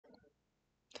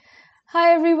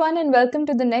Hi everyone and welcome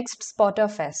to the next Spotter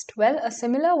Fest. Well, a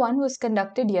similar one was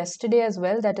conducted yesterday as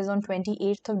well, that is on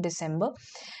 28th of December.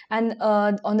 And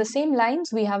on the same lines,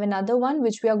 we have another one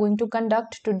which we are going to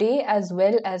conduct today as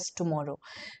well as tomorrow.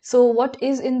 So what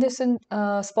is in this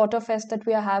Spotter Fest that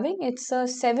we are having? It's a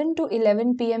 7 to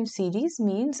 11 p.m. series,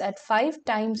 means at 5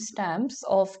 timestamps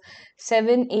of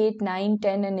 7, 8, 9,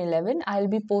 10 and 11, I'll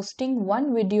be posting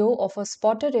one video of a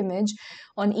spotter image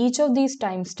on each of these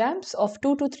timestamps of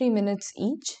 2 to 3 minutes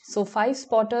each. So 5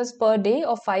 spotters per day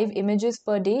or 5 images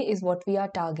per day is what we are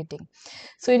targeting.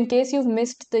 So in case you've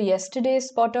missed the yesterday's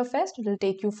Spotter Fest, it will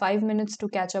take you 5 minutes to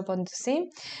catch up on the same,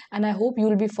 and I hope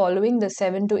you'll be following the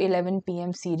 7 to 11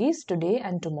 p.m. series today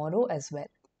and tomorrow as well.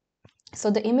 So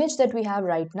the image that we have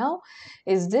right now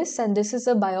is this, and this is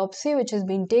a biopsy which has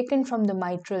been taken from the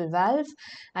mitral valve.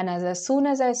 And as soon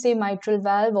as I say mitral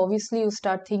valve, obviously you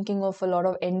start thinking of a lot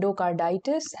of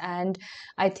endocarditis, and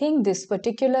I think this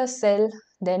particular cell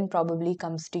then probably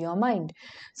comes to your mind.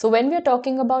 So when we are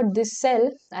talking about this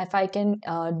cell, if I can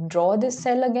draw this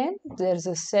cell again, there's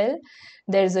a cell,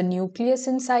 there's a nucleus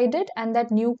inside it, and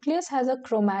that nucleus has a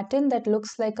chromatin that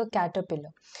looks like a caterpillar.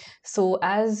 So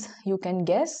as you can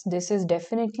guess, this is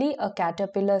definitely a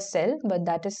caterpillar cell, but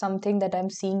that is something that I'm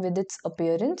seeing with its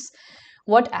appearance.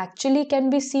 What actually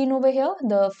can be seen over here,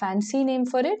 the fancy name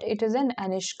for it, it is an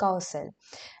Anishkaw cell.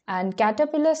 And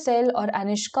caterpillar cell or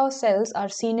Anishkaw cells are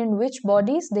seen in which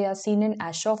bodies? They are seen in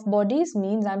Aschoff bodies,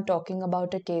 means I'm talking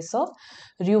about a case of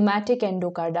rheumatic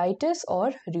endocarditis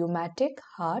or rheumatic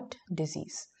heart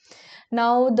disease.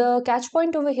 Now the catch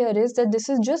point over here is that this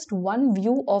is just one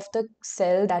view of the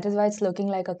cell, that is why it's looking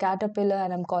like a caterpillar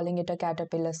and I'm calling it a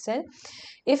caterpillar cell.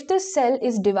 If this cell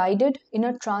is divided in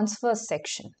a transverse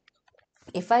section,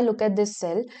 if I look at this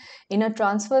cell in a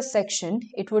transverse section,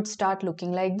 it would start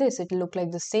looking like this. It will look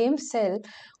like the same cell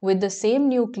with the same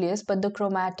nucleus, but the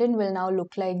chromatin will now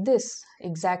look like this,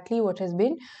 exactly what has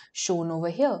been shown over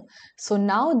here. So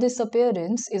now this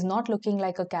appearance is not looking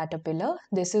like a caterpillar,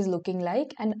 this is looking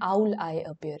like an owl eye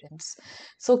appearance.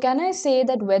 So can I say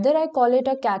that whether I call it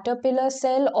a caterpillar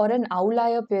cell or an owl eye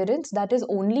appearance, that is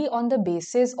only on the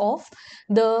basis of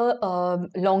the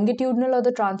longitudinal or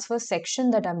the transverse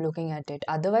section that I'm looking at it.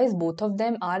 Otherwise, both of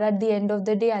them are at the end of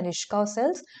the day Anishkaw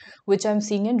cells, which I'm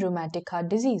seeing in rheumatic heart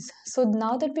disease. So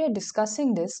now that we are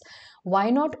discussing this, why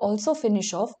not also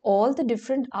finish off all the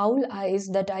different owl eyes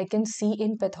that I can see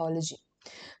in pathology?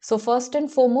 So first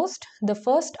and foremost, the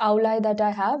first owl eye that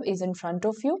I have is in front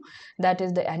of you. That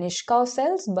is the Anishkaw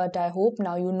cells, but I hope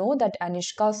now you know that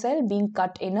Anishkaw cell being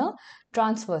cut in a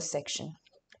transverse section.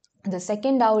 The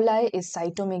second owl eye is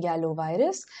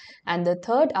Cytomegalovirus, and the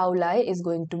third owl eye is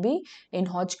going to be in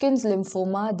Hodgkin's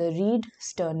lymphoma, the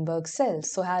Reed-Sternberg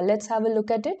cells. So let's have a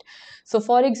look at it. So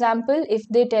for example, if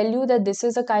they tell you that this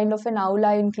is a kind of an owl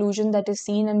eye inclusion that is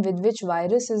seen and with which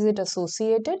virus is it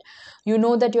associated, you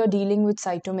know that you're dealing with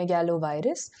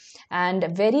Cytomegalovirus.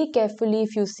 And very carefully,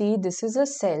 if you see, this is a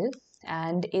cell,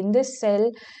 and in this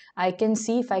cell I can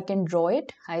see, if I can draw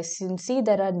it, I can see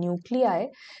there are nuclei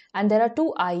and there are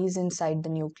two eyes inside the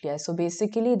nuclei. So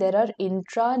basically there are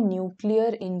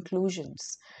intranuclear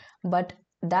inclusions, but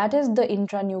that is the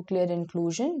intranuclear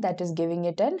inclusion that is giving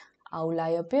it an owl eye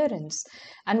appearance.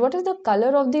 And what is the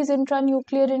color of these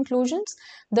intranuclear inclusions?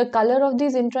 The color of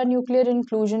these intranuclear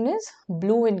inclusion is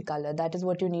blue in color. That is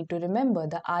what you need to remember.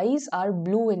 The eyes are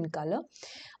blue in color.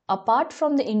 Apart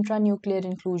from the intranuclear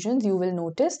inclusions, you will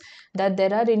notice that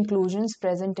there are inclusions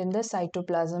present in the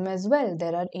cytoplasm as well.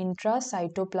 There are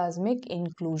intracytoplasmic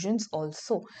inclusions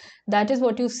also. That is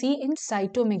what you see in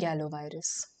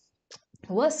cytomegalovirus.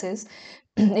 Versus,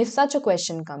 if such a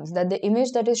question comes, that the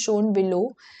image that is shown below,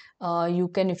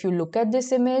 if you look at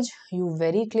this image, you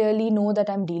very clearly know that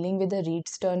I'm dealing with a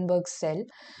Reed-Sternberg cell.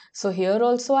 So here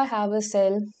also I have a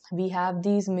cell, we have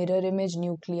these mirror image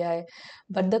nuclei,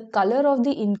 but the color of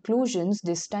the inclusions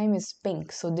this time is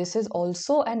pink. So this is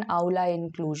also an owl eye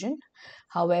inclusion.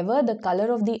 However, the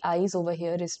color of the eyes over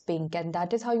here is pink, and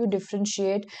that is how you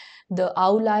differentiate the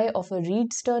owl eye of a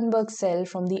Reed-Sternberg cell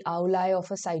from the owl eye of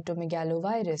a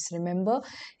cytomegalovirus. Remember,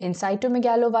 in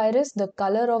cytomegalovirus, the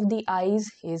color of the eyes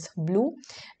is blue,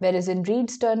 whereas in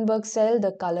Reed-Sternberg cell,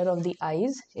 the color of the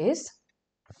eyes is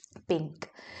pink.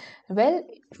 Well,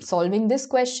 solving this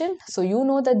question. So you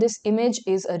know that this image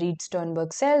is a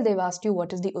Reed-Sternberg cell. They've asked you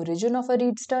what is the origin of a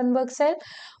Reed-Sternberg cell,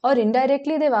 or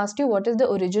indirectly they've asked you what is the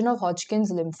origin of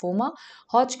Hodgkin's lymphoma.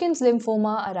 Hodgkin's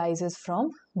lymphoma arises from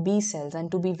B cells,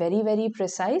 and to be very, very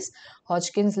precise,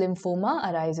 Hodgkin's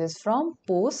lymphoma arises from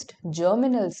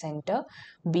post-germinal center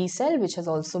B cell, which has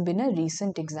also been a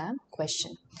recent exam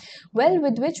question. Well,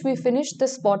 with which we finished the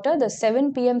spotter, the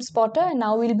 7 p.m. spotter, and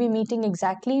now we'll be meeting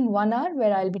exactly in 1 hour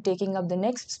where I'll be taking up the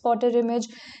next spotter image,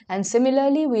 and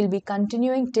similarly we'll be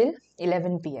continuing till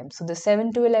 11 p.m. So the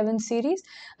 7 to 11 series,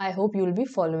 I hope you'll be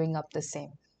following up the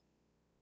same.